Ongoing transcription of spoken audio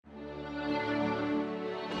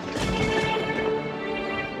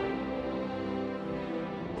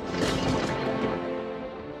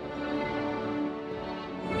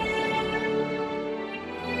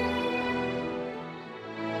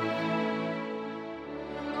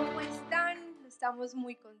estamos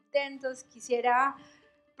muy contentos. Quisiera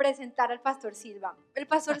presentar al Pastor Silva. El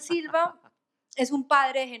Pastor Silva es un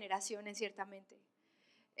padre de generaciones, ciertamente.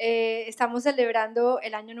 Estamos celebrando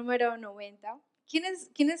el año número 90.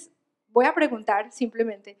 ¿Quiénes? Voy a preguntar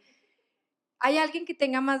simplemente. ¿Hay alguien que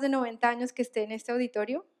tenga más de 90 años que esté en este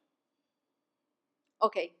auditorio?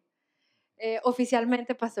 Ok.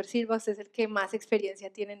 Oficialmente, Pastor Silva, usted es el que más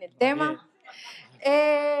experiencia tiene en el tema.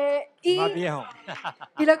 Más viejo.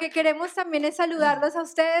 Y lo que queremos también es saludarlos a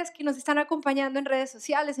ustedes que nos están acompañando en redes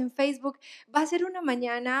sociales, en Facebook. Va a ser una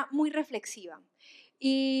mañana muy reflexiva.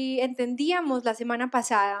 Y entendíamos la semana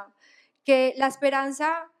pasada que la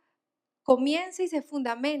esperanza comienza y se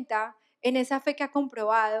fundamenta en esa fe que ha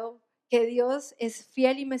comprobado que Dios es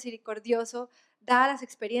fiel y misericordioso dadas las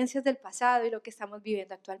experiencias del pasado y lo que estamos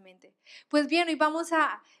viviendo actualmente. Pues bien, hoy vamos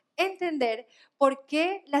a entender por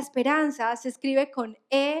qué la esperanza se escribe con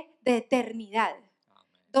E de eternidad.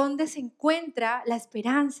 ¿Dónde se encuentra la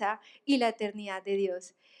esperanza y la eternidad de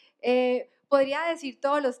Dios? Podría decir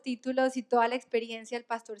todos los títulos y toda la experiencia del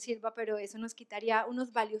Pastor Silva, pero eso nos quitaría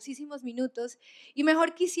unos valiosísimos minutos y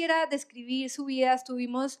mejor quisiera describir su vida.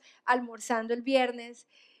 Estuvimos almorzando el viernes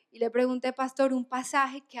y le pregunté, Pastor, un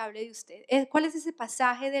pasaje que hable de usted. ¿Cuál es ese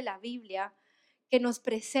pasaje de la Biblia que nos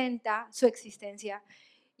presenta su existencia?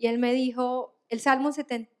 Y él me dijo, el Salmo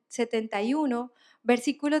 71,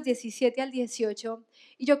 versículos 17 al 18,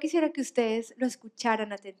 y yo quisiera que ustedes lo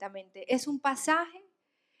escucharan atentamente. Es un pasaje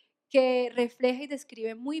que refleja y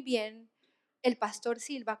describe muy bien el Pastor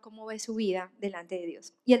Silva cómo ve su vida delante de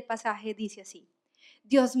Dios. Y el pasaje dice así: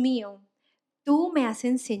 Dios mío, tú me has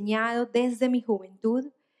enseñado desde mi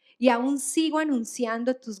juventud y aún sigo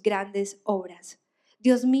anunciando tus grandes obras.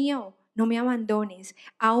 Dios mío, no me abandones,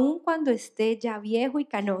 aun cuando esté ya viejo y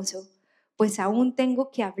canoso, pues aún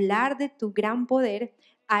tengo que hablar de tu gran poder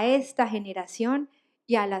a esta generación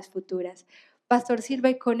y a las futuras. Pastor Silva,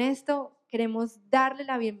 y con esto queremos darle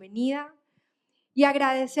la bienvenida y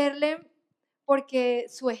agradecerle porque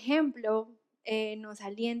su ejemplo nos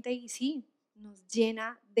alienta y sí, nos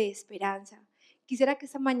llena de esperanza. Quisiera que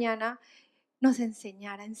esta mañana nos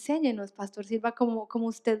enseñara, enséñenos, Pastor Silva, como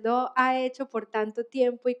usted lo ha hecho por tanto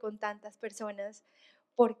tiempo y con tantas personas,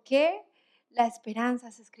 ¿por qué la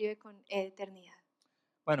esperanza se escribe con eternidad?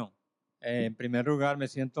 Bueno, en primer lugar me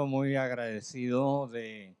siento muy agradecido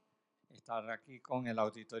de estar aquí con el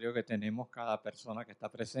auditorio que tenemos, cada persona que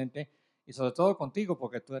está presente y sobre todo contigo,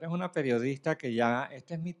 porque tú eres una periodista que ya,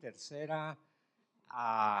 esta es mi tercera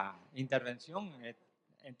intervención,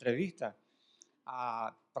 entrevista.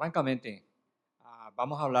 Francamente,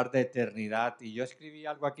 vamos a hablar de eternidad y yo escribí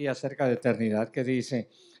algo aquí acerca de eternidad que dice,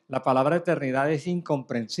 la palabra eternidad es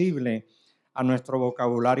incomprensible a nuestro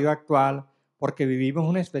vocabulario actual porque vivimos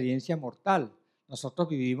una experiencia mortal. Nosotros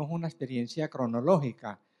vivimos una experiencia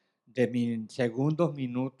cronológica de segundos,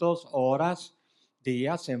 minutos, horas,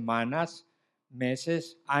 días, semanas,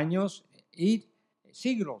 meses, años y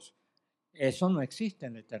siglos. Eso no existe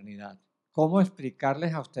en la eternidad. ¿Cómo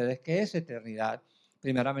explicarles a ustedes qué es eternidad?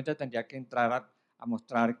 Primeramente tendría que entrar a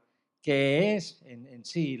mostrar qué es en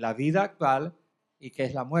sí la vida actual y qué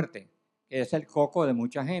es la muerte, que es el coco de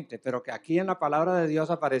mucha gente, pero que aquí en la palabra de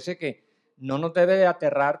Dios aparece que no nos debe de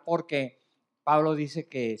aterrar porque Pablo dice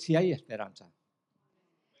que sí hay esperanza.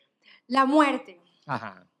 La muerte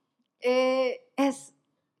Ajá.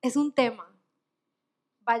 es un tema,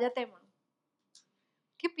 vaya tema.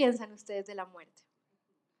 ¿Qué piensan ustedes de la muerte?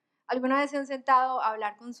 ¿Alguna vez se han sentado a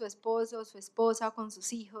hablar con su esposo, su esposa o con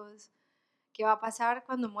sus hijos? ¿Qué va a pasar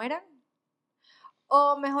cuando mueran?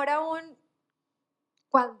 O mejor aún,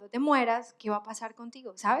 cuando te mueras, ¿qué va a pasar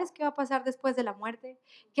contigo? ¿Sabes qué va a pasar después de la muerte?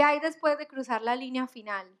 ¿Qué hay después de cruzar la línea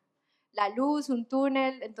final? La luz, un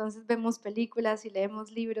túnel, entonces vemos películas y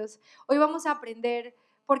leemos libros. Hoy vamos a aprender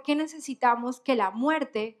por qué necesitamos que la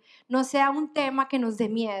muerte no sea un tema que nos dé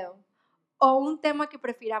miedo o un tema que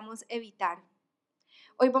prefiramos evitar.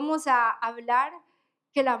 Hoy vamos a hablar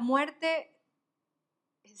que la muerte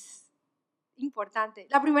es importante.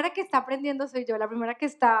 La primera que está aprendiendo soy yo, la primera que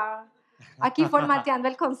está aquí formateando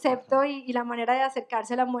el concepto y la manera de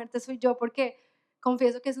acercarse a la muerte soy yo, porque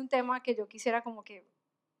confieso que es un tema que yo quisiera como que...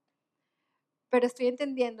 Pero estoy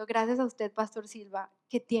entendiendo, gracias a usted, Pastor Silva,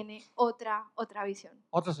 que tiene otra visión.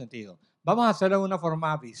 Otro sentido. Vamos a hacerlo de una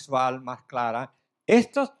forma visual más clara.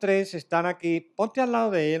 Estos tres están aquí. Ponte al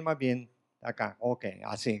lado de él más bien. Acá. Ok,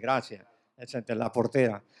 así, gracias. Esta es la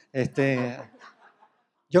portera.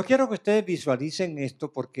 Yo quiero que ustedes visualicen esto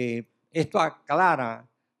porque esto aclara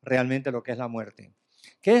realmente lo que es la muerte.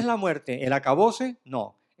 ¿Qué es la muerte? ¿El acabose?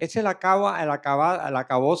 No. Es el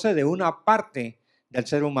acabose de una parte del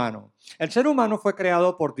ser humano. El ser humano fue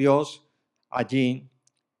creado por Dios allí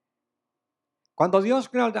Cuando Dios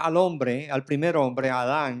creó al hombre, al primer hombre, a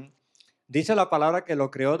Adán, dice la palabra que lo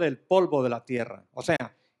creó del polvo de la tierra. O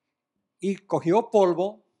sea, y cogió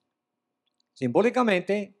polvo,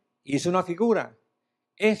 simbólicamente hizo una figura.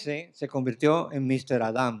 Ese se convirtió en Mr.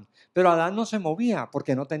 Adán. Pero Adán no se movía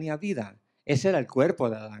porque no tenía vida. Ese era el cuerpo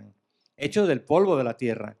de Adán, hecho del polvo de la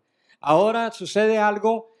tierra. Ahora sucede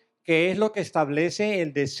algo que es lo que establece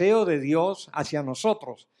el deseo de Dios hacia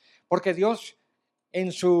nosotros. Porque Dios,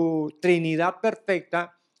 en su Trinidad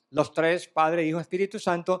perfecta, los tres, Padre, Hijo, Espíritu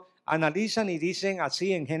Santo, analizan y dicen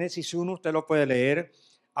así en Génesis 1, usted lo puede leer: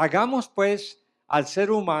 hagamos pues al ser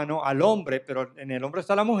humano, al hombre, pero en el hombre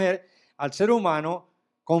está la mujer, al ser humano,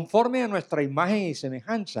 conforme a nuestra imagen y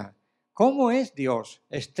semejanza. ¿Cómo es Dios?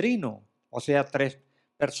 Es trino, o sea, tres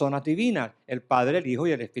personas divinas, el Padre, el Hijo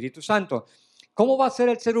y el Espíritu Santo. ¿Cómo va a ser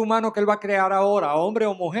el ser humano que Él va a crear ahora, hombre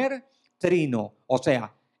o mujer? Trino, o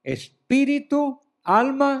sea, espíritu,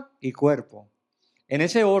 alma y cuerpo. En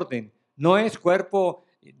ese orden, no es cuerpo,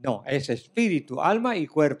 no, es espíritu, alma y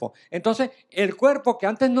cuerpo. Entonces, el cuerpo que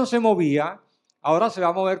antes no se movía, ahora se va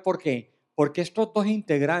a mover. ¿Por qué? Porque estos dos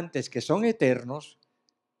integrantes que son eternos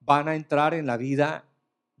van a entrar en la vida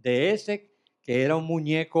de ese que era un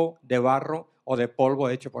muñeco de barro o de polvo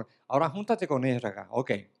hecho por... Ahora júntate con Ezra,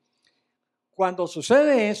 ok. Cuando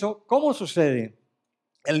sucede eso, ¿cómo sucede?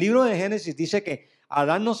 El libro de Génesis dice que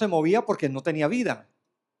Adán no se movía porque no tenía vida.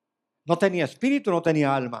 No tenía espíritu, no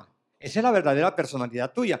tenía alma. Esa es la verdadera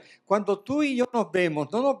personalidad tuya. Cuando tú y yo nos vemos,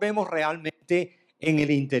 no nos vemos realmente en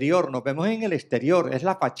el interior, nos vemos en el exterior, es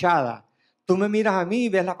la fachada. Tú me miras a mí y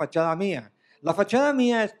ves la fachada mía. La fachada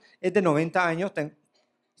mía es de 90 años,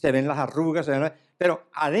 se ven las arrugas, pero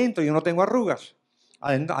adentro yo no tengo arrugas.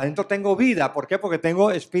 Adentro tengo vida. ¿Por qué? Porque tengo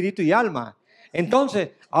espíritu y alma.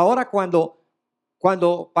 Entonces, ahora cuando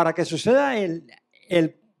para que suceda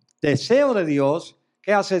el deseo de Dios,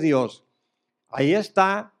 ¿qué hace Dios? Ahí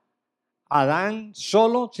está Adán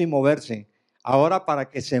solo, sin moverse. Ahora, para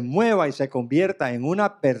que se mueva y se convierta en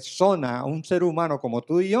una persona, un ser humano como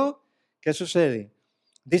tú y yo, ¿qué sucede?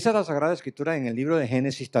 Dice la Sagrada Escritura en el libro de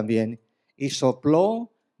Génesis también: y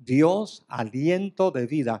sopló Dios aliento de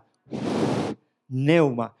vida,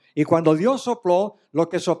 neuma. Y cuando Dios sopló, lo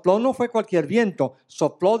que sopló no fue cualquier viento,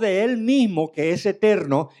 sopló de Él mismo, que es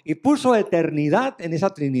eterno, y puso eternidad en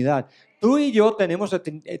esa Trinidad. Tú y yo tenemos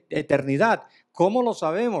eternidad. ¿Cómo lo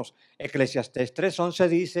sabemos? Eclesiastés 3:11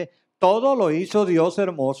 dice: todo lo hizo Dios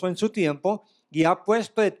hermoso en su tiempo y ha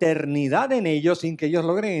puesto eternidad en ellos sin que ellos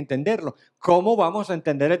logren entenderlo. ¿Cómo vamos a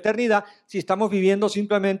entender eternidad si estamos viviendo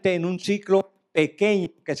simplemente en un ciclo pequeño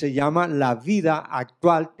que se llama la vida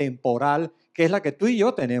actual, temporal, que es la que tú y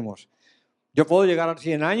yo tenemos? Yo puedo llegar a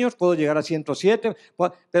 100 años, puedo llegar a 107,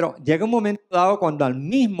 pero llega un momento dado cuando al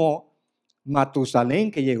mismo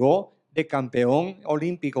Matusalén, que llegó de campeón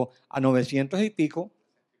olímpico a 900 y pico,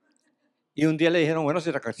 y un día le dijeron, bueno,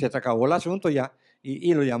 se te acabó el asunto ya,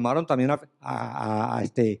 y lo llamaron también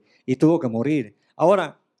y tuvo que morir.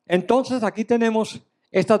 Ahora, entonces aquí tenemos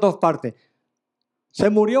estas dos partes. Se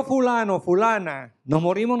murió fulano, fulana, nos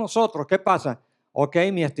morimos nosotros, ¿qué pasa? Ok,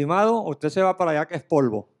 mi estimado, usted se va para allá que es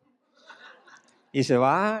polvo. Y se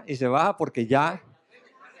baja porque ya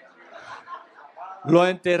lo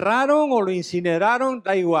enterraron o lo incineraron,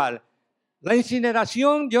 da igual. La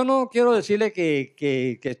incineración, yo no quiero decirle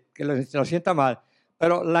que lo sienta mal,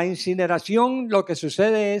 pero la incineración, lo que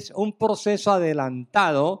sucede es un proceso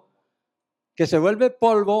adelantado que se vuelve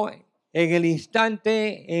polvo en el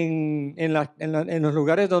instante, en los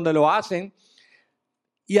lugares donde lo hacen,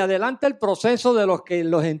 y adelanta el proceso de los que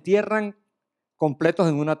los entierran completos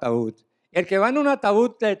en un ataúd. El que va en un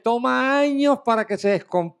ataúd le toma años para que se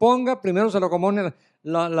descomponga. Primero se lo comen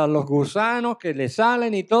los gusanos que le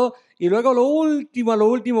salen y todo. Y luego lo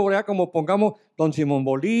último, ya como pongamos don Simón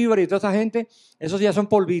Bolívar y toda esa gente, esos ya son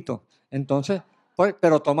polvitos. Entonces, pues,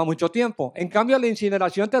 pero toma mucho tiempo. En cambio, la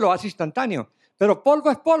incineración te lo hace instantáneo. Pero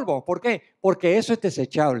polvo es polvo. ¿Por qué? Porque eso es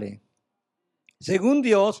desechable. Según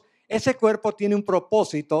Dios, ese cuerpo tiene un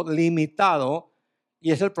propósito limitado.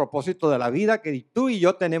 Y es el propósito de la vida que tú y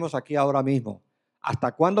yo tenemos aquí ahora mismo.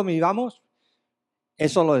 ¿Hasta cuándo vivamos?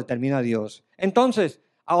 Eso lo determina Dios. Entonces,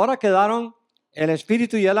 ahora quedaron el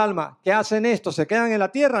espíritu y el alma. ¿Qué hacen esto? ¿Se quedan en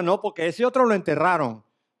la tierra? No, porque ese otro lo enterraron.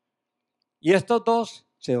 Y estos dos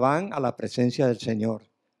se van a la presencia del Señor.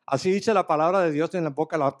 Así dice la palabra de Dios en la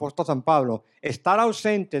boca del apóstol San Pablo. Estar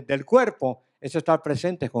ausente del cuerpo es estar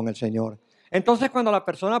presente con el Señor. Entonces, cuando la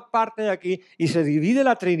persona parte de aquí y se divide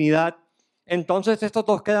la Trinidad, entonces estos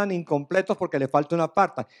dos quedan incompletos porque le falta una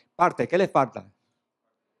parte. ¿Qué le falta?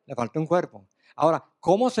 Le falta un cuerpo. Ahora,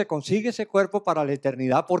 ¿cómo se consigue ese cuerpo para la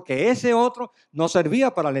eternidad? Porque ese otro no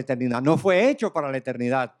servía para la eternidad, no fue hecho para la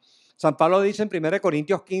eternidad. San Pablo dice en 1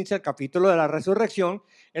 Corintios 15, el capítulo de la resurrección,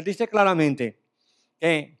 él dice claramente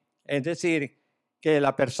que, es decir, que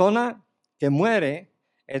la persona que muere,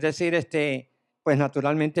 es decir, pues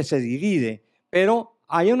naturalmente se divide. Pero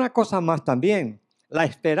hay una cosa más también, la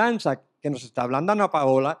esperanza que nos está hablando Ana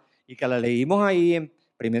Paola y que la leímos ahí en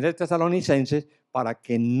 1 Tesalonicenses, para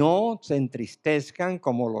que no se entristezcan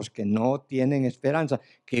como los que no tienen esperanza.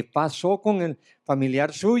 ¿Qué pasó con el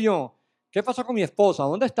familiar suyo? ¿Qué pasó con mi esposa?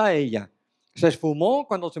 ¿Dónde está ella? ¿Se esfumó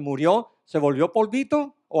cuando se murió? ¿Se volvió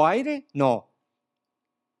polvito o aire? No.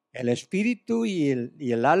 El espíritu y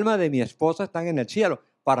el alma de mi esposa están en el cielo.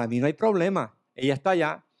 Para mí no hay problema. Ella está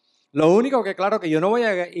allá. Lo único que claro que yo no voy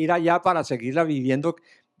a ir allá para seguirla viviendo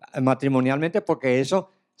matrimonialmente, porque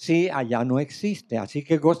eso sí allá no existe. Así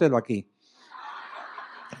que gócelo aquí.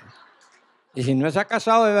 Y si no se ha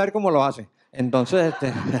casado, debe ver cómo lo hace. Entonces,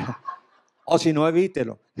 o si no,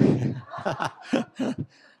 evítelo.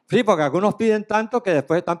 Sí, porque algunos piden tanto que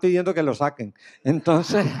después están pidiendo que lo saquen.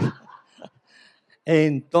 Entonces,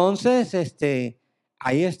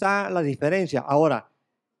 ahí está la diferencia. Ahora,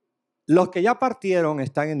 los que ya partieron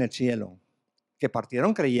están en el cielo, que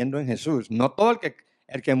partieron creyendo en Jesús. No todo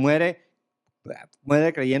el que muere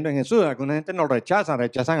creyendo en Jesús. Alguna gente nos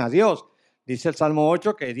rechazan a Dios. Dice el Salmo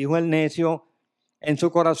 8 que dijo el necio, en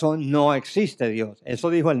su corazón no existe Dios.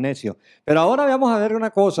 Eso dijo el necio. Pero ahora vamos a ver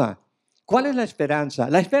una cosa. ¿Cuál es la esperanza?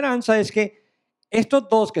 La esperanza es que estos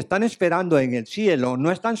dos que están esperando en el cielo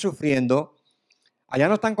no están sufriendo. Allá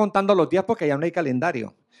no están contando los días porque allá no hay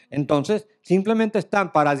calendario. Entonces, simplemente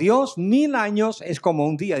están, para Dios, 1000 años es como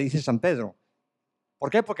un día, dice San Pedro. ¿Por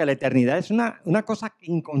qué? Porque la eternidad es una cosa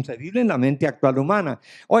inconcebible en la mente actual humana.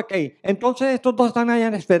 Ok, entonces estos dos están allá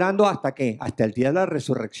esperando ¿hasta qué? Hasta el día de la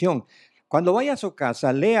resurrección. Cuando vaya a su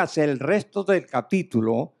casa, léase el resto del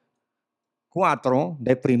capítulo 4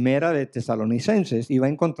 de Primera de Tesalonicenses y va a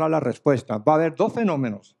encontrar la respuesta. Va a haber dos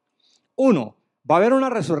fenómenos. Uno, va a haber una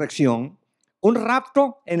resurrección, un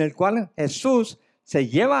rapto en el cual Jesús se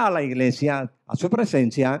lleva a la iglesia, a su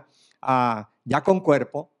presencia, ya con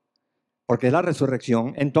cuerpo, porque es la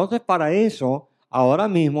resurrección. Entonces, para eso, ahora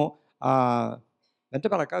mismo, vente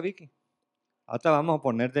para acá, Vicky. Ahora te vamos a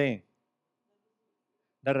poner de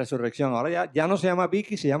resurrección. Ahora ya no se llama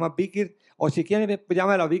Vicky, se llama Vicky, o si quieren,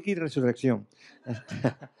 llámala Vicky Resurrección.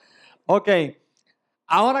 Ok.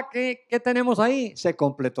 Ahora, ¿qué tenemos ahí? Se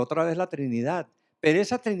completó otra vez la Trinidad, pero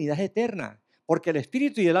esa Trinidad es eterna, porque el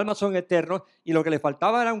espíritu y el alma son eternos y lo que le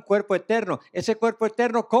faltaba era un cuerpo eterno. Ese cuerpo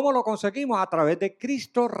eterno, ¿cómo lo conseguimos? A través de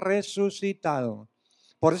Cristo resucitado.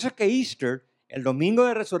 Por eso es que Easter, el domingo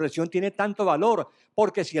de resurrección, tiene tanto valor,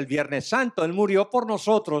 porque si el Viernes Santo Él murió por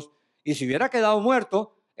nosotros y si hubiera quedado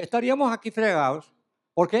muerto, estaríamos aquí fregados.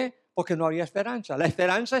 ¿Por qué? Porque no había esperanza. La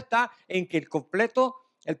esperanza está en que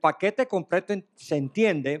el paquete completo se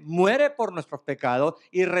entiende, muere por nuestros pecados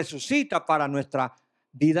y resucita para nuestra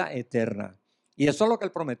vida eterna. Y eso es lo que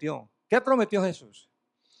Él prometió. ¿Qué prometió Jesús?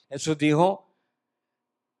 Jesús dijo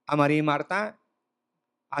a María y Marta,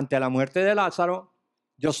 ante la muerte de Lázaro,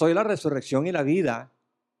 yo soy la resurrección y la vida,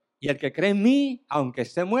 y el que cree en mí, aunque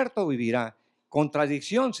esté muerto, vivirá.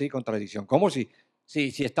 Contradicción, sí, contradicción. ¿Cómo si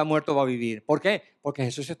está muerto va a vivir? ¿Por qué? Porque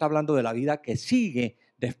Jesús está hablando de la vida que sigue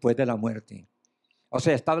después de la muerte. O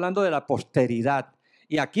sea, está hablando de la posteridad.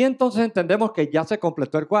 Y aquí entonces entendemos que ya se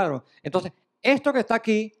completó el cuadro. Entonces, esto que está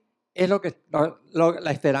aquí es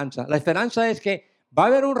la esperanza. La esperanza es que va a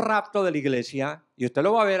haber un rapto de la iglesia, y usted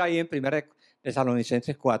lo va a ver ahí en 1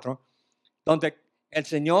 Tesalonicenses 4, donde el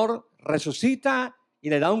Señor resucita y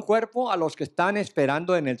le da un cuerpo a los que están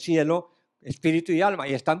esperando en el cielo, espíritu y alma,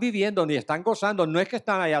 y están viviendo, ni están gozando. No es que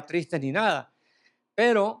están allá tristes ni nada,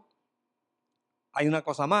 pero hay una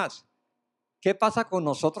cosa más. ¿Qué pasa con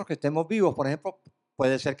nosotros que estemos vivos? Por ejemplo,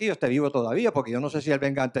 puede ser que yo esté vivo todavía, porque yo no sé si Él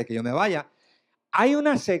venga antes de que yo me vaya. Hay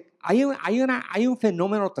un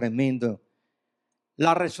fenómeno tremendo.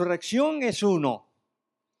 La resurrección es uno,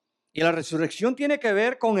 y la resurrección tiene que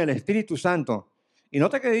ver con el Espíritu Santo. Y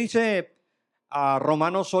nota que dice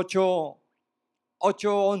Romanos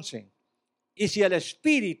 8:11. Y si el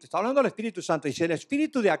Espíritu, está hablando del Espíritu Santo, y si el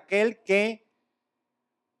Espíritu de aquel que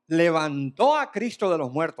levantó a Cristo de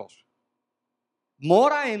los muertos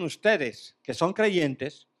mora en ustedes, que son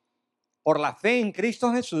creyentes, por la fe en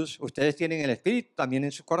Cristo Jesús, ustedes tienen el Espíritu también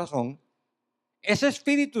en su corazón. Ese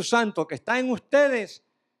Espíritu Santo que está en ustedes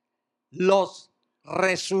los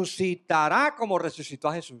resucitará como resucitó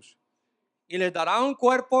a Jesús y les dará un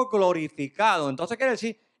cuerpo glorificado. Entonces quiere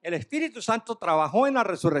decir, el Espíritu Santo trabajó en la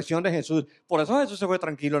resurrección de Jesús. Por eso Jesús se fue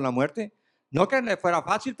tranquilo en la muerte. No que le fuera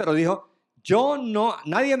fácil, pero dijo,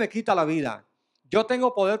 nadie me quita la vida. Yo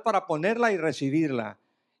tengo poder para ponerla y recibirla.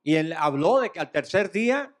 Y él habló de que al tercer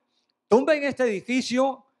día tumben este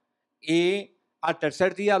edificio y al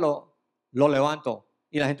tercer día lo levanto.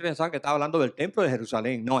 Y la gente pensaba que estaba hablando del templo de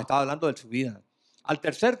Jerusalén. No, estaba hablando de su vida. Al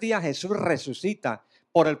tercer día Jesús resucita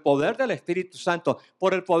por el poder del Espíritu Santo.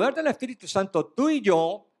 Por el poder del Espíritu Santo, tú y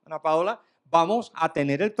yo, Ana Paola, vamos a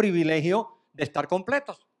tener el privilegio de estar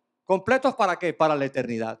completos. ¿Completos para qué? Para la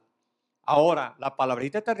eternidad. Ahora, la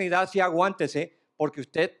palabrita eternidad sí aguántese, porque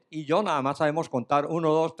usted y yo nada más sabemos contar 1,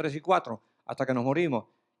 2, 3 y 4 hasta que nos morimos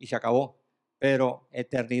y se acabó. Pero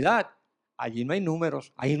eternidad, allí no hay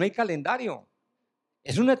números, ahí no hay calendario.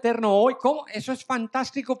 Es un eterno hoy. ¿Cómo? Eso es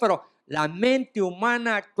fantástico, pero la mente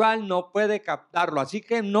humana actual no puede captarlo. Así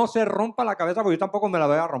que no se rompa la cabeza, porque yo tampoco me la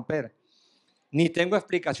voy a romper. Ni tengo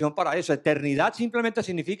explicación para eso. Eternidad simplemente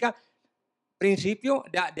significa principio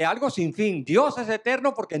de algo sin fin. Dios es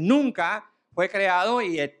eterno porque nunca fue creado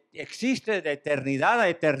y existe de eternidad a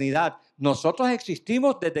eternidad. Nosotros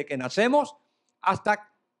existimos desde que nacemos hasta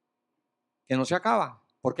que no se acaba.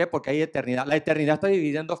 ¿Por qué? Porque hay eternidad. La eternidad está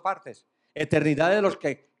dividida en dos partes. Eternidad de los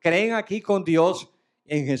que creen aquí con Dios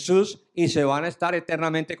en Jesús y se van a estar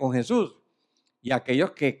eternamente con Jesús. Y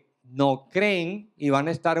aquellos que no creen y van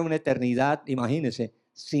a estar en una eternidad, imagínense,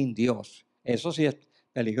 sin Dios. Eso sí es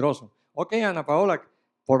peligroso. Ok, Ana Paola,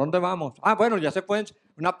 ¿por dónde vamos? Bueno, ya se pueden.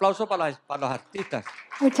 Un aplauso para los artistas.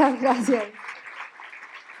 Muchas gracias.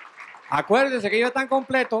 Acuérdense que ellos están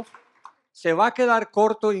completos. Se va a quedar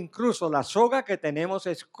corto, incluso la soga que tenemos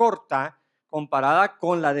es corta comparada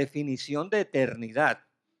con la definición de eternidad.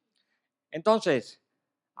 Entonces,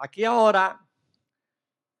 aquí ahora,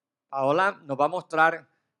 Paola nos va a mostrar,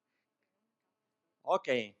 ok,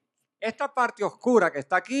 esta parte oscura que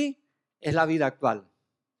está aquí es la vida actual.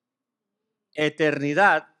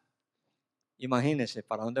 Eternidad, imagínense,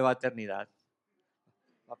 ¿para dónde va eternidad?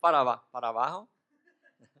 ¿Va para abajo?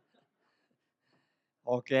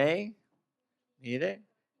 Ok, mire.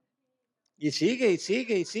 Y sigue, y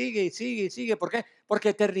sigue, y sigue, y sigue, y sigue. ¿Por qué? Porque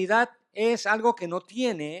eternidad es algo que no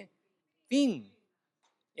tiene fin.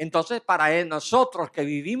 Entonces, para nosotros que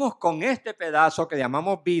vivimos con este pedazo que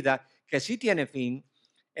llamamos vida, que sí tiene fin,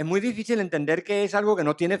 es muy difícil entender que es algo que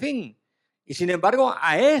no tiene fin. Y sin embargo,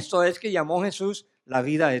 a eso es que llamó Jesús la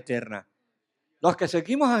vida eterna. Los que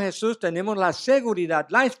seguimos a Jesús tenemos la seguridad,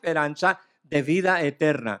 la esperanza de vida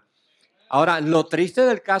eterna. Ahora, lo triste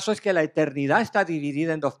del caso es que la eternidad está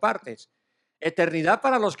dividida en dos partes. Eternidad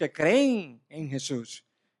para los que creen en Jesús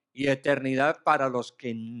y eternidad para los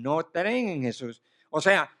que no creen en Jesús. O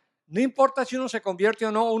sea, no importa si uno se convierte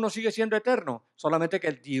o no, uno sigue siendo eterno. Solamente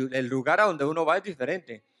que el lugar a donde uno va es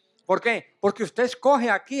diferente. ¿Por qué? Porque usted escoge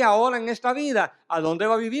aquí, ahora, en esta vida, a dónde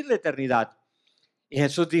va a vivir la eternidad. Y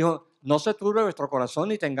Jesús dijo, no se turbe vuestro corazón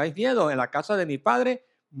ni tengáis miedo. En la casa de mi Padre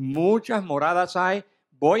muchas moradas hay.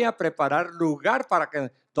 Voy a preparar lugar para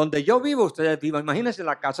que donde yo vivo, ustedes vivan. Imagínense,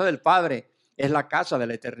 la casa del Padre es la casa de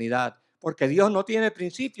la eternidad. Porque Dios no tiene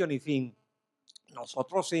principio ni fin.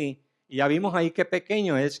 Nosotros sí. Y ya vimos ahí qué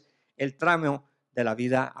pequeño es el tramo de la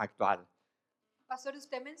vida actual. Pastor,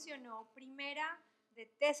 usted mencionó Primera de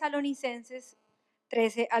Tesalonicenses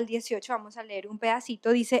 13 al 18. Vamos a leer un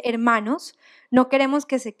pedacito. Dice, hermanos, no queremos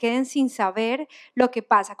que se queden sin saber lo que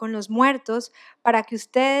pasa con los muertos, para que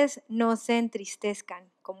ustedes no se entristezcan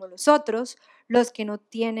como los otros, los que no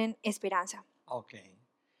tienen esperanza. Ok,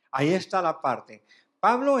 ahí está la parte.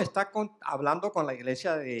 Pablo está hablando con la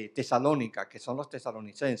iglesia de Tesalónica, que son los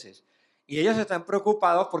tesalonicenses, y ellos están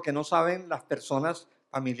preocupados porque no saben las personas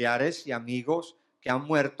familiares y amigos que han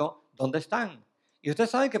muerto, ¿dónde están? Y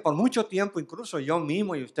ustedes saben que por mucho tiempo, incluso yo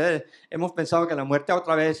mismo y ustedes, hemos pensado que la muerte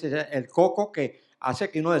otra vez es el coco que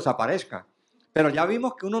hace que uno desaparezca. Pero ya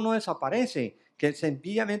vimos que uno no desaparece, que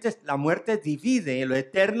sencillamente la muerte divide lo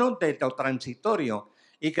eterno de lo transitorio,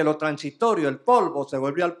 y que lo transitorio, el polvo, se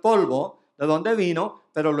vuelve al polvo de donde vino,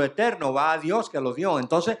 pero lo eterno va a Dios que lo dio.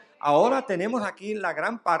 Entonces, ahora tenemos aquí la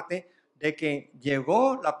gran parte de que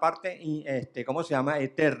llegó la parte, ¿cómo se llama?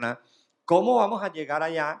 Eterna. ¿Cómo vamos a llegar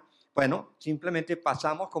allá? Bueno, simplemente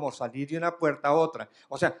pasamos como salir de una puerta a otra.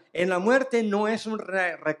 O sea, en la muerte no es un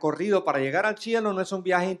recorrido para llegar al cielo, no es un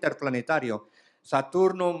viaje interplanetario.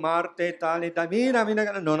 Saturno, Marte, tal y tal. Mira,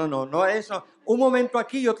 no es eso. Un momento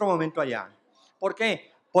aquí y otro momento allá. ¿Por qué?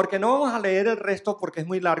 Porque no vamos a leer el resto porque es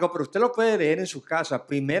muy largo, pero usted lo puede leer en su casa.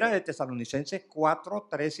 Primera de Tesalonicenses 4,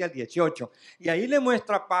 13 al 18. Y ahí le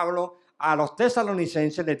muestra Pablo a los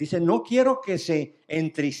tesalonicenses, les dice, no quiero que se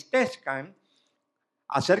entristezcan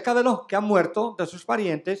acerca de los que han muerto, de sus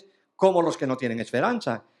parientes, como los que no tienen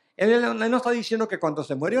esperanza. Él no está diciendo que cuando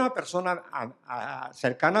se muere una persona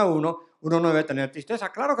cercana a uno no debe tener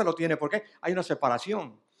tristeza. Claro que lo tiene, porque hay una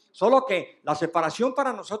separación. Solo que la separación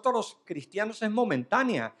para nosotros los cristianos es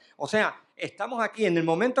momentánea. O sea, estamos aquí en el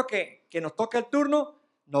momento que nos toca el turno,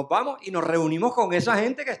 nos vamos y nos reunimos con esa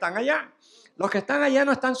gente que están allá. Los que están allá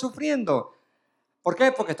no están sufriendo. ¿Por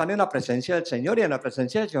qué? Porque están en la presencia del Señor y en la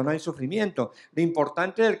presencia del Señor no hay sufrimiento. Lo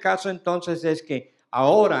importante del caso entonces es que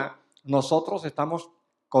ahora nosotros estamos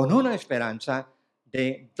con una esperanza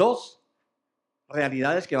de dos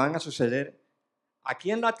realidades que van a suceder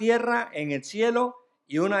aquí en la tierra, en el cielo,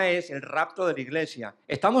 y una es el rapto de la iglesia.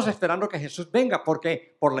 Estamos esperando que Jesús venga. ¿Por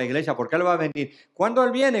qué? Por la iglesia. ¿Por qué Él va a venir? ¿Cuándo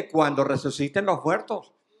Él viene? Cuando resuciten los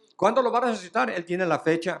muertos. ¿Cuándo lo va a resucitar? Él tiene la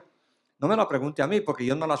fecha. No me la pregunte a mí porque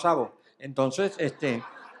yo no la sabo. Entonces,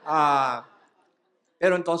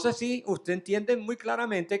 pero entonces sí, usted entiende muy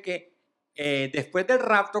claramente que después del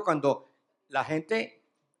rapto, cuando la gente,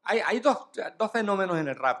 hay dos fenómenos en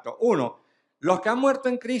el rapto. Uno, los que han muerto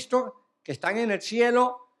en Cristo, que están en el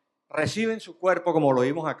cielo, reciben su cuerpo como lo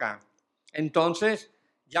vimos acá. Entonces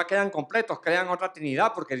ya quedan completos, crean otra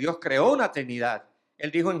Trinidad, porque Dios creó una Trinidad.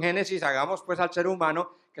 Él dijo en Génesis, hagamos pues al ser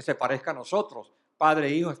humano que se parezca a nosotros. Padre,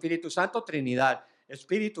 Hijo, Espíritu Santo, Trinidad.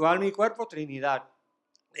 Espíritu, alma y cuerpo, Trinidad.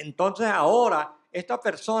 Entonces ahora esta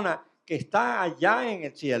persona que está allá en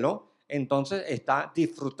el cielo, entonces está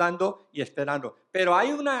disfrutando y esperando. Pero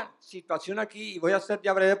hay una situación aquí, y voy a ser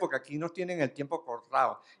ya breve porque aquí nos tienen el tiempo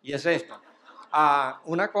cortado, y es esto.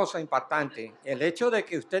 Una cosa importante, el hecho de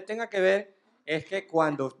que usted tenga que ver es que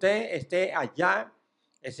cuando usted esté allá,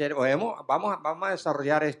 vamos a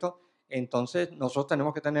desarrollar esto, entonces nosotros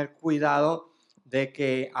tenemos que tener cuidado de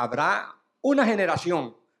que habrá una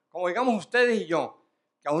generación, como digamos ustedes y yo,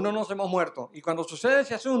 que aún no nos hemos muerto. Y cuando sucede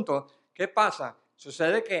ese asunto, ¿qué pasa?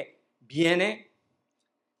 Sucede que viene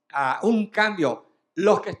un cambio.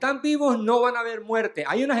 Los que están vivos no van a ver muerte.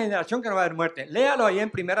 Hay una generación que no va a ver muerte. Léalo ahí en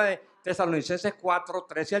Primera de Tesalonicenses 4,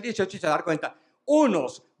 13 al 18 y se da cuenta.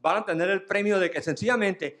 Unos van a tener el premio de que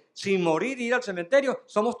sencillamente, sin morir y ir al cementerio,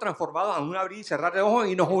 somos transformados en un abrir y cerrar de ojos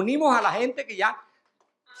y nos unimos a la gente que ya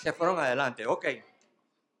se fueron adelante. Ok.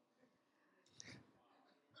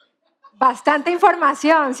 Bastante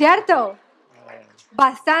información, ¿cierto?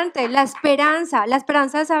 Bastante. La esperanza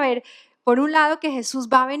de saber, por un lado, que Jesús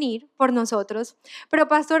va a venir por nosotros. Pero,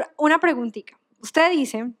 pastor, una preguntita. Usted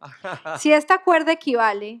dice, si esta cuerda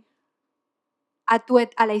equivale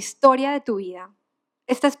a la historia de tu vida,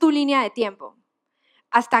 esta es tu línea de tiempo.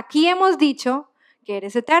 Hasta aquí hemos dicho que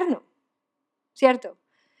eres eterno, ¿cierto?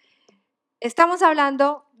 Estamos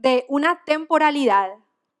hablando de una temporalidad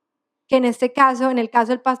que en este caso, en el caso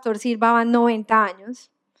del pastor Silva, van 90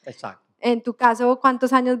 años. Exacto. En tu caso,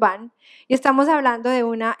 ¿cuántos años van? Y estamos hablando de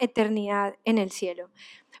una eternidad en el cielo.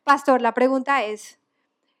 Pastor, la pregunta es,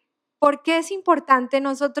 ¿por qué es importante?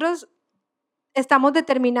 Nosotros estamos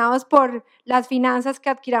determinados por las finanzas que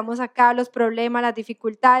adquiramos acá, los problemas, las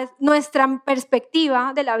dificultades. Nuestra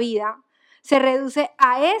perspectiva de la vida se reduce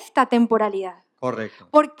a esta temporalidad. Correcto.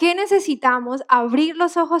 ¿Por qué necesitamos abrir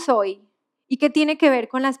los ojos hoy? ¿Y qué tiene que ver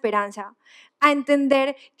con la esperanza? A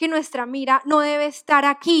entender que nuestra mira no debe estar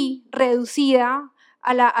aquí reducida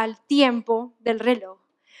al tiempo del reloj,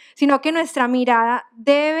 sino que nuestra mirada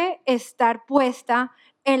debe estar puesta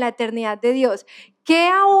en la eternidad de Dios. ¿Qué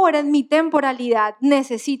ahora en mi temporalidad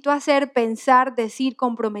necesito hacer, pensar, decir,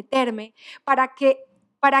 comprometerme para que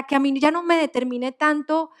a mí ya no me determine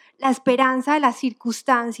tanto la esperanza de las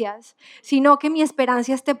circunstancias, sino que mi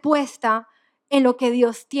esperanza esté puesta en lo que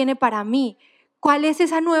Dios tiene para mí? ¿Cuál es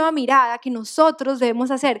esa nueva mirada que nosotros debemos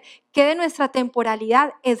hacer? ¿Qué de nuestra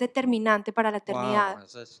temporalidad es determinante para la eternidad? Wow,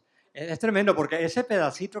 eso es tremendo, porque ese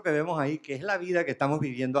pedacito que vemos ahí, que es la vida que estamos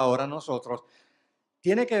viviendo ahora nosotros,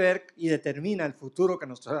 tiene que ver y determina el futuro que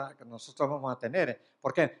nosotros vamos a tener.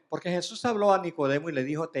 ¿Por qué? Porque Jesús habló a Nicodemo y le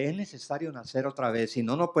dijo, te es necesario nacer otra vez, si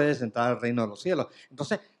no, no puedes entrar al reino de los cielos.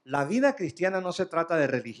 Entonces, la vida cristiana no se trata de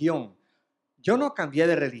religión. Yo no cambié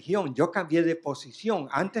de religión, yo cambié de posición.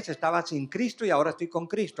 Antes estaba sin Cristo y ahora estoy con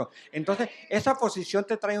Cristo. Entonces, esa posición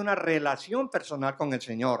te trae una relación personal con el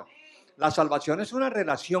Señor. La salvación es una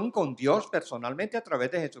relación con Dios personalmente a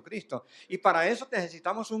través de Jesucristo. Y para eso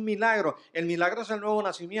necesitamos un milagro. El milagro es el nuevo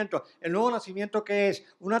nacimiento. El nuevo nacimiento, que es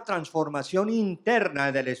una transformación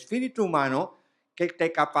interna del espíritu humano que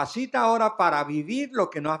te capacita ahora para vivir lo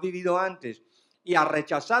que no has vivido antes y a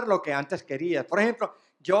rechazar lo que antes querías. Por ejemplo,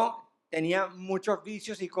 yo tenía muchos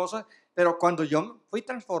vicios y cosas, pero cuando yo fui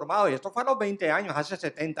transformado, y esto fue a los 20 años, hace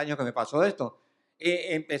 70 años que me pasó esto,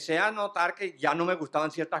 empecé a notar que ya no me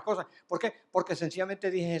gustaban ciertas cosas. ¿Por qué? Porque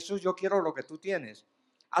sencillamente dije, Jesús, yo quiero lo que tú tienes.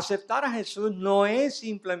 Aceptar a Jesús no es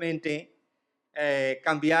simplemente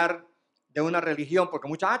cambiar de una religión, porque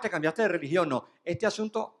muchas veces te cambiaste de religión. No, este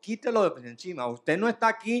asunto quítelo de encima. Usted no está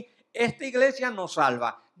aquí, esta iglesia no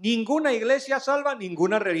salva. Ninguna iglesia salva,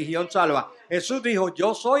 ninguna religión salva. Jesús dijo,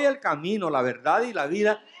 yo soy el camino, la verdad y la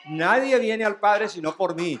vida. Nadie viene al Padre sino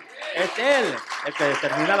por mí. Es Él el que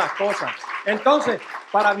determina las cosas. Entonces,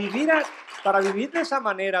 para vivir de esa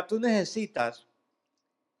manera, tú necesitas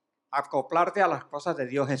acoplarte a las cosas de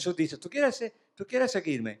Dios. Jesús dice, ¿tú quieres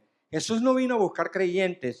seguirme? Jesús no vino a buscar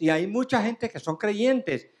creyentes y hay mucha gente que son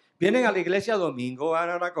creyentes. Vienen a la iglesia domingo,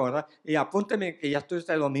 van a una cosa, y apúnteme que ya estoy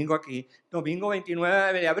este domingo aquí, domingo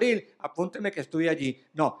 29 de abril, apúnteme que estoy allí.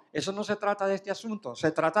 No, eso no se trata de este asunto,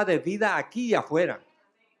 se trata de vida aquí y afuera.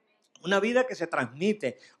 Una vida que se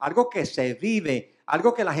transmite, algo que se vive,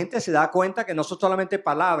 algo que la gente se da cuenta que no son solamente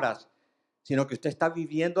palabras, sino que usted está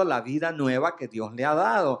viviendo la vida nueva que Dios le ha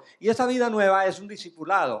dado. Y esa vida nueva es un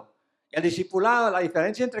discipulado. El discipulado, la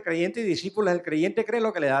diferencia entre creyente y discípulo es el creyente cree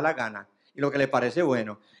lo que le da la gana y lo que le parece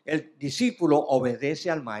bueno. El discípulo obedece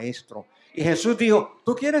al maestro. Y Jesús dijo,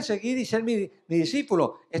 ¿tú quieres seguir y ser mi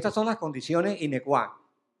discípulo? Estas son las condiciones ine qua.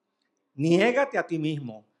 Niégate a ti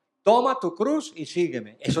mismo. Toma tu cruz y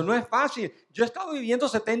sígueme. Eso no es fácil. Yo he estado viviendo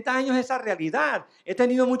 70 años esa realidad. He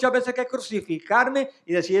tenido muchas veces que crucificarme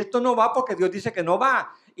y decir esto no va porque Dios dice que no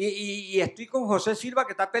va. Y estoy con José Silva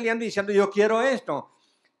que está peleando y diciendo yo quiero esto.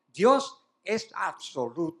 Dios es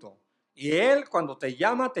absoluto. Y Él cuando te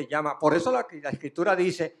llama, te llama. Por eso la Escritura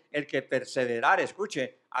dice, el que perseverar,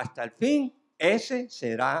 escuche, hasta el fin, ese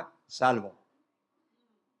será salvo.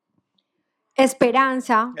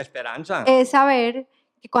 Esperanza es saber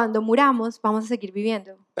que cuando muramos vamos a seguir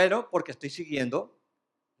viviendo. Pero porque estoy siguiendo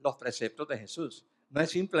los preceptos de Jesús. No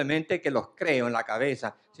es simplemente que los creo en la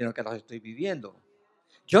cabeza, sino que los estoy viviendo.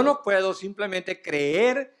 Yo no puedo simplemente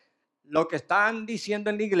creer lo que están diciendo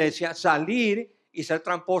en la iglesia, salir y ser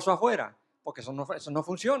tramposo afuera, porque eso no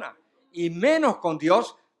funciona. Y menos con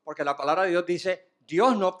Dios, porque la palabra de Dios dice,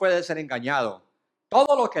 Dios no puede ser engañado.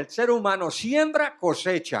 Todo lo que el ser humano siembra,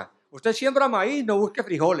 cosecha. Usted siembra maíz, no busque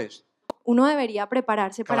frijoles. Uno debería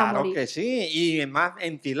prepararse para morir. Claro que sí, y más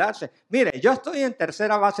enfilarse. Mire, yo estoy en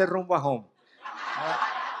tercera base rumbo a home.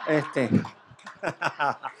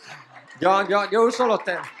 Yo uso los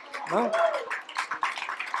 ¿no?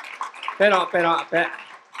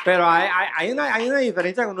 Pero hay una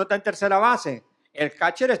diferencia cuando uno está en tercera base. El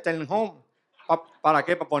catcher está en home. ¿Para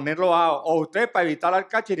qué? Para ponerlo out. O usted para evitar al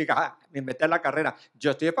catcher y meter la carrera.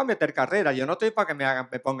 Yo estoy para meter carrera. Yo no estoy para que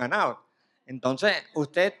me pongan out. Entonces,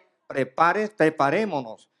 usted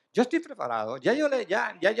preparémonos. Yo estoy preparado.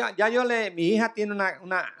 Mi hija tiene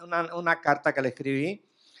una carta que le escribí.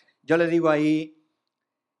 Yo le digo ahí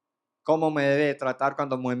cómo me debe tratar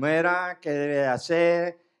cuando me muera, qué debe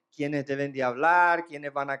hacer, quiénes deben de hablar,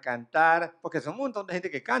 quiénes van a cantar, porque son un montón de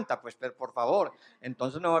gente que canta, pues por favor,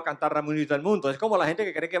 entonces no va a cantar Ramonito del Mundo. Es como la gente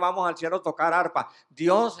que cree que vamos al cielo a tocar arpa.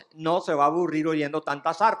 Dios no se va a aburrir oyendo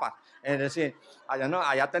tantas arpas. Es decir,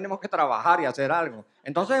 allá tenemos que trabajar y hacer algo.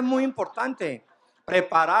 Entonces es muy importante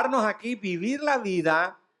prepararnos aquí, vivir la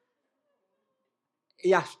vida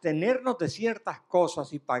y abstenernos de ciertas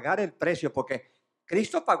cosas y pagar el precio, porque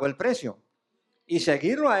Cristo pagó el precio. Y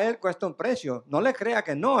seguirlo a Él cuesta un precio. No le crea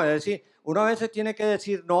que no. Es decir, uno a veces tiene que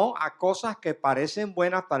decir no a cosas que parecen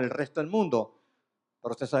buenas para el resto del mundo.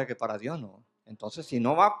 Pero usted sabe que para Dios no. Entonces, si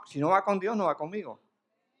no va con Dios, no va conmigo.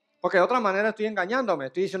 Porque de otra manera estoy engañándome.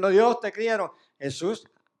 Estoy diciendo, Dios te criaron. Jesús,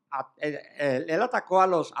 él atacó a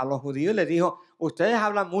los judíos y les dijo, ustedes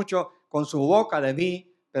hablan mucho con su boca de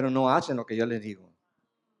mí, pero no hacen lo que yo les digo.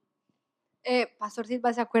 Pastor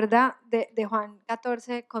Silva, ¿se acuerda de Juan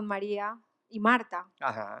 14 con María y Marta?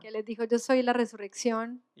 Ajá. Que les dijo, yo soy la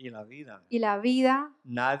resurrección y la vida. Y la vida.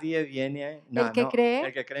 Nadie viene, el que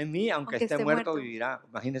cree en mí, aunque esté muerto, vivirá.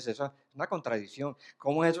 Imagínense, eso es una contradicción.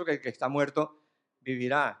 ¿Cómo es eso que el que está muerto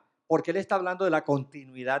vivirá? Porque él está hablando de la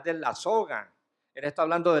continuidad de la soga. Él está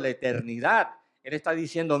hablando de la eternidad. Él está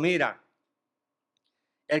diciendo, mira,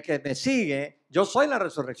 el que me sigue, yo soy la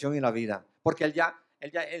resurrección y la vida. Porque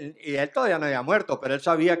él todavía no había muerto, pero él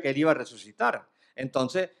sabía que él iba a resucitar.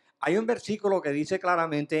 Entonces, hay un versículo que dice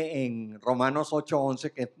claramente en Romanos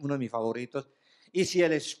 8:11, que es uno de mis favoritos, y si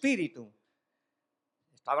el Espíritu,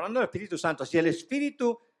 está hablando del Espíritu Santo, si el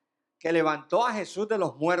Espíritu que levantó a Jesús de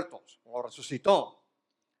los muertos, o resucitó,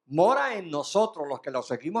 mora en nosotros los que lo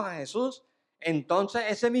seguimos a Jesús, entonces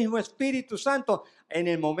ese mismo Espíritu Santo en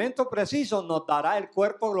el momento preciso nos dará el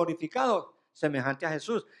cuerpo glorificado semejante a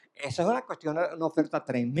Jesús. Esa es una cuestión, una oferta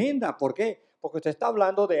tremenda. ¿Por qué? Porque usted está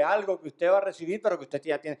hablando de algo que usted va a recibir, pero que usted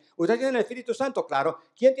ya tiene. ¿Usted tiene el Espíritu Santo? Claro.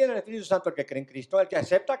 ¿Quién tiene el Espíritu Santo? El que cree en Cristo, el que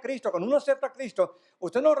acepta a Cristo. Cuando uno acepta a Cristo,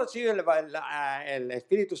 usted no recibe el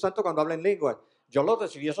Espíritu Santo cuando habla en lenguas. Yo lo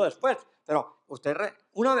recibí eso después. Pero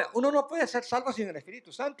uno no puede ser salvo sin el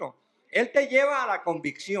Espíritu Santo. Él te lleva a la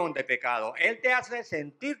convicción de pecado. Él te hace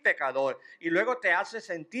sentir pecador y luego te hace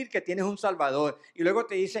sentir que tienes un Salvador y luego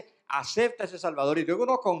te dice, acepta ese Salvador y luego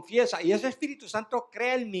uno confiesa y ese Espíritu Santo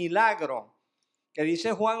crea el milagro que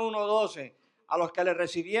dice Juan 1:12. A los que le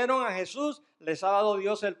recibieron a Jesús les ha dado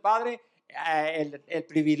Dios el Padre el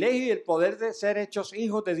privilegio y el poder de ser hechos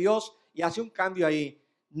hijos de Dios y hace un cambio ahí.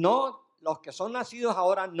 No, los que son nacidos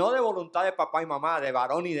ahora, no de voluntad de papá y mamá, de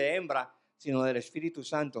varón y de hembra, sino del Espíritu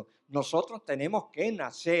Santo. Nosotros tenemos que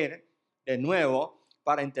nacer de nuevo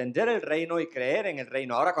para entender el reino y creer en el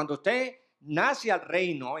reino. Ahora, cuando usted nace al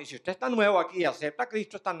reino, y si usted está nuevo aquí, acepta a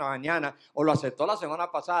Cristo esta mañana o lo aceptó la semana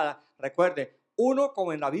pasada, recuerde, uno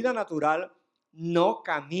como en la vida natural no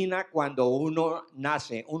camina cuando uno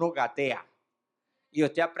nace, uno gatea. Y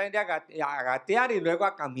usted aprende a gatear y luego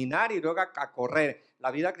a caminar y luego a correr. La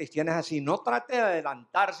vida cristiana es así. No trate de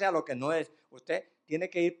adelantarse a lo que no es. Usted tiene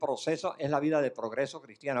que ir proceso, es la vida de progreso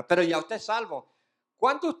cristiano. Pero ya usted es salvo.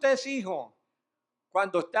 ¿Cuánto usted es hijo?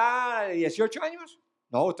 ¿Cuando está de 18 años?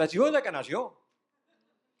 No, usted es hijo desde que nació.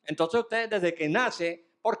 Entonces usted desde que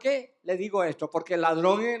nace, ¿por qué le digo esto? Porque el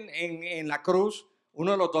ladrón en la cruz,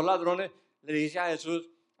 uno de los dos ladrones le dice a Jesús,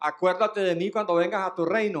 acuérdate de mí cuando vengas a tu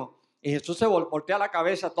reino. Y Jesús se voltea la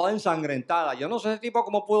cabeza toda ensangrentada. Yo no sé ese tipo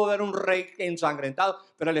cómo pudo ver un rey ensangrentado,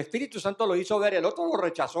 pero el Espíritu Santo lo hizo ver y el otro lo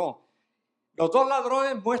rechazó. Los dos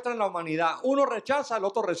ladrones muestran la humanidad. Uno rechaza, el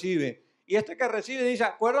otro recibe. Y este que recibe dice,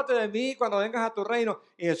 acuérdate de mí cuando vengas a tu reino.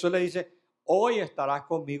 Y Jesús le dice, hoy estarás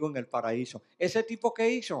conmigo en el paraíso. Ese tipo que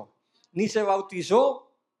hizo, ni se bautizó,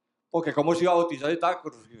 porque cómo se iba a bautizar y estaba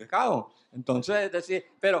crucificado. Entonces, es decir,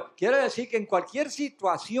 pero quiere decir que en cualquier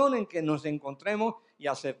situación en que nos encontremos y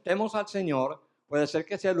aceptemos al Señor, puede ser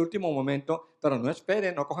que sea el último momento, pero no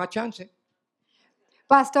espere, no coja chance.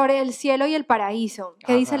 Pastor, el cielo y el paraíso.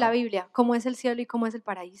 ¿Qué dice la Ajá. Biblia? ¿Cómo es el cielo y cómo es el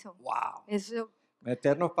paraíso? Wow. Eso,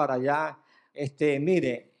 Meternos para allá.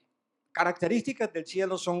 Mire, características del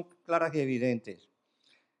cielo son claras y evidentes.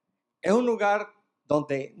 Es un lugar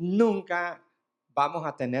donde nunca vamos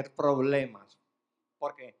a tener problemas,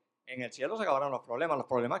 porque en el cielo se acabaron los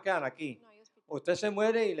problemas quedan aquí. no hay hospital. Usted se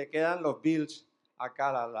muere y le quedan los bills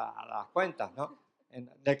acá, las cuentas, ¿no?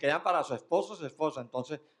 Le quedan para su esposo, su esposa,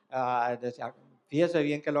 entonces fíjese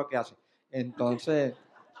bien qué es lo que hace. Entonces,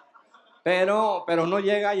 pero uno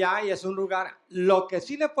llega allá y es un lugar, lo que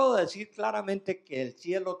sí le puedo decir claramente que el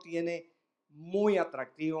cielo tiene muy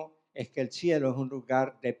atractivo es que el cielo es un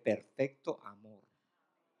lugar de perfecto amor.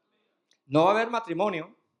 No va a haber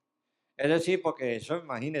matrimonio, es decir, porque eso,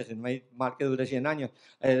 imagínense, no hay mal que dure 100 años,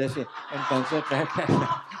 es decir, entonces...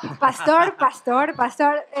 Pastor.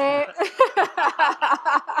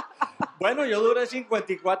 Bueno, yo duré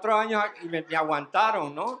 54 años y me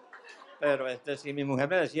aguantaron, ¿no? Pero si mi mujer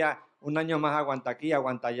me decía, un año más aguanta aquí,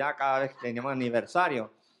 aguanta allá, cada vez que teníamos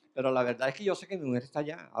aniversario. Pero la verdad es que yo sé que mi mujer está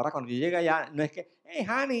allá. Ahora, cuando yo llegue allá, no es que, hey,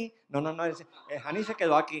 honey. No, honey se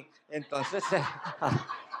quedó aquí. Entonces,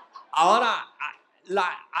 ahora,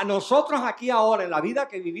 a nosotros aquí ahora, en la vida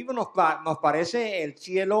que vivimos, nos parece el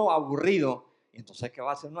cielo aburrido. Y entonces, ¿qué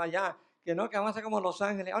va a hacer uno allá? Que no, que vamos a hacer como Los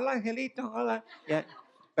Ángeles. Hola, angelito, hola.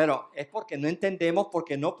 Pero es porque no entendemos,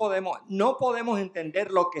 porque no podemos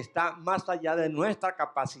entender lo que está más allá de nuestra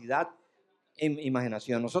capacidad e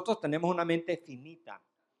imaginación. Nosotros tenemos una mente finita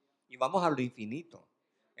y vamos a lo infinito.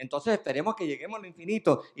 Entonces esperemos que lleguemos a lo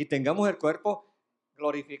infinito y tengamos el cuerpo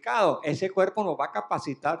glorificado. Ese cuerpo nos va a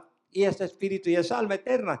capacitar y ese espíritu y esa alma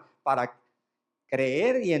eterna para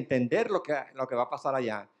creer y entender lo que va a pasar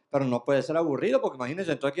allá. Pero no puede ser aburrido, porque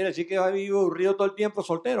imagínense, entonces quiere decir que yo vivo aburrido todo el tiempo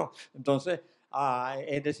soltero. Entonces,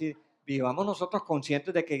 es decir, vivamos nosotros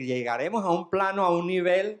conscientes de que llegaremos a un plano, a un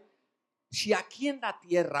nivel. Si aquí en la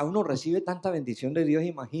tierra uno recibe tanta bendición de Dios,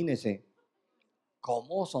 imagínese,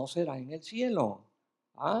 ¿cómo será en el cielo?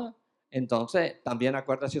 Entonces, también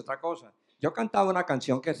acuérdese otra cosa. Yo cantaba una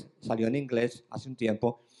canción que salió en inglés hace un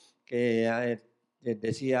tiempo, que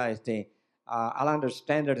decía, I'll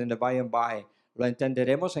understand it in the by and by. Lo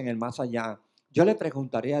entenderemos en el más allá. Yo le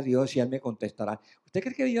preguntaré a Dios y Él me contestará. ¿Usted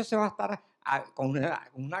cree que Dios se va a estar con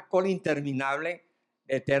una cola interminable,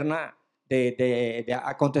 eterna,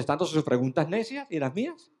 contestando sus preguntas necias y las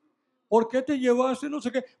mías? ¿Por qué te llevaste no sé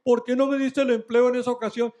qué? ¿Por qué no me diste el empleo en esa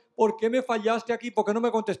ocasión? ¿Por qué me fallaste aquí? ¿Por qué no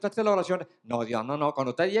me contestaste la oración? No, Dios, no.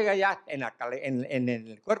 Cuando usted llega ya en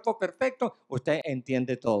el cuerpo perfecto, usted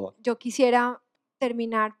entiende todo. Yo quisiera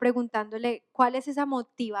terminar preguntándole cuál es esa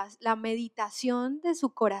motivación, la meditación de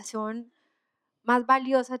su corazón más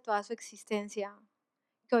valiosa de toda su existencia,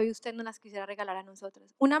 que hoy usted nos las quisiera regalar a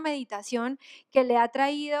nosotros. Una meditación que le ha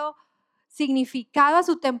traído significado a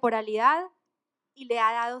su temporalidad y le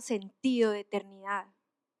ha dado sentido de eternidad.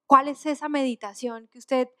 ¿Cuál es esa meditación que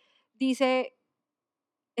usted dice,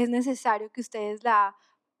 es necesario que ustedes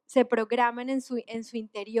se programen en su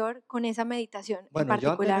interior con esa meditación en Bueno, yo antes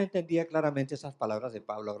no particular. entendía claramente esas palabras de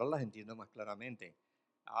Pablo, ahora las entiendo más claramente.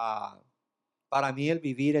 Ah, para mí el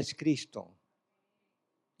vivir es Cristo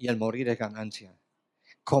y el morir es ganancia.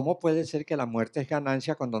 ¿Cómo puede ser que la muerte es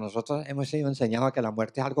ganancia cuando nosotros hemos sido enseñados que la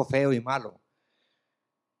muerte es algo feo y malo?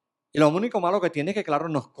 Y lo único malo que tiene es que, claro,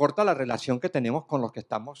 nos corta la relación que tenemos con los que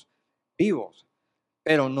estamos vivos,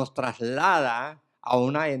 pero nos traslada a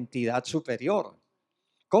una entidad superior.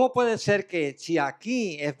 ¿Cómo puede ser que si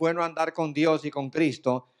aquí es bueno andar con Dios y con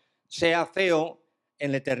Cristo, sea feo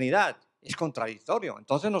en la eternidad? Es contradictorio.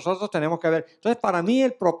 Entonces nosotros tenemos que ver. Entonces para mí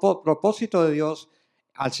el propósito de Dios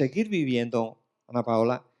al seguir viviendo, Ana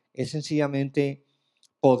Paola, es sencillamente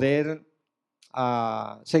poder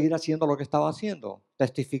seguir haciendo lo que estaba haciendo,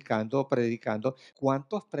 testificando, predicando.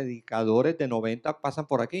 ¿Cuántos predicadores de 90 pasan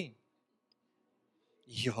por aquí?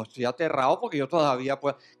 Y yo estoy aterrado porque yo todavía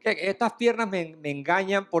puedo. Que estas piernas me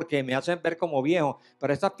engañan porque me hacen ver como viejo,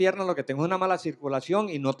 pero estas piernas lo que tengo es una mala circulación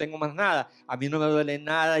y no tengo más nada. A mí no me duele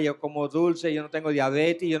nada, yo como dulce, yo no tengo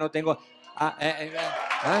diabetes, yo no tengo. ah, eh, eh, eh,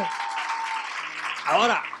 ¿eh?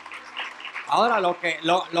 Ahora,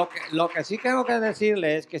 lo que sí tengo que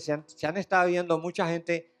decirles es que se han estado viendo mucha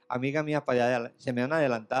gente, amiga mía, para allá, se me han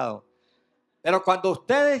adelantado. Pero cuando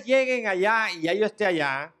ustedes lleguen allá y ya yo esté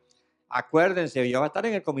allá, acuérdense, yo voy a estar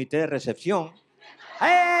en el comité de recepción.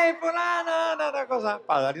 ¡Hey, fulano! Una cosa,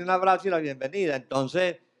 para darle un abrazo y la bienvenida.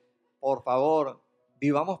 Entonces, por favor,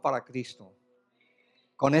 vivamos para Cristo,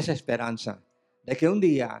 con esa esperanza de que un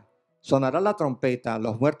día sonará la trompeta,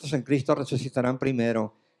 los muertos en Cristo resucitarán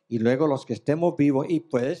primero y luego los que estemos vivos, y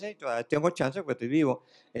puede ser, todavía tengo chance porque estoy vivo,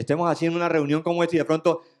 estemos haciendo una reunión como esta y de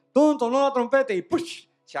pronto, ¡tum! Sonó la trompeta y ¡push!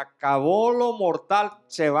 Se acabó lo mortal,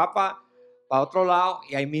 se va para otro lado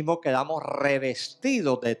y ahí mismo quedamos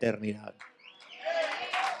revestidos de eternidad.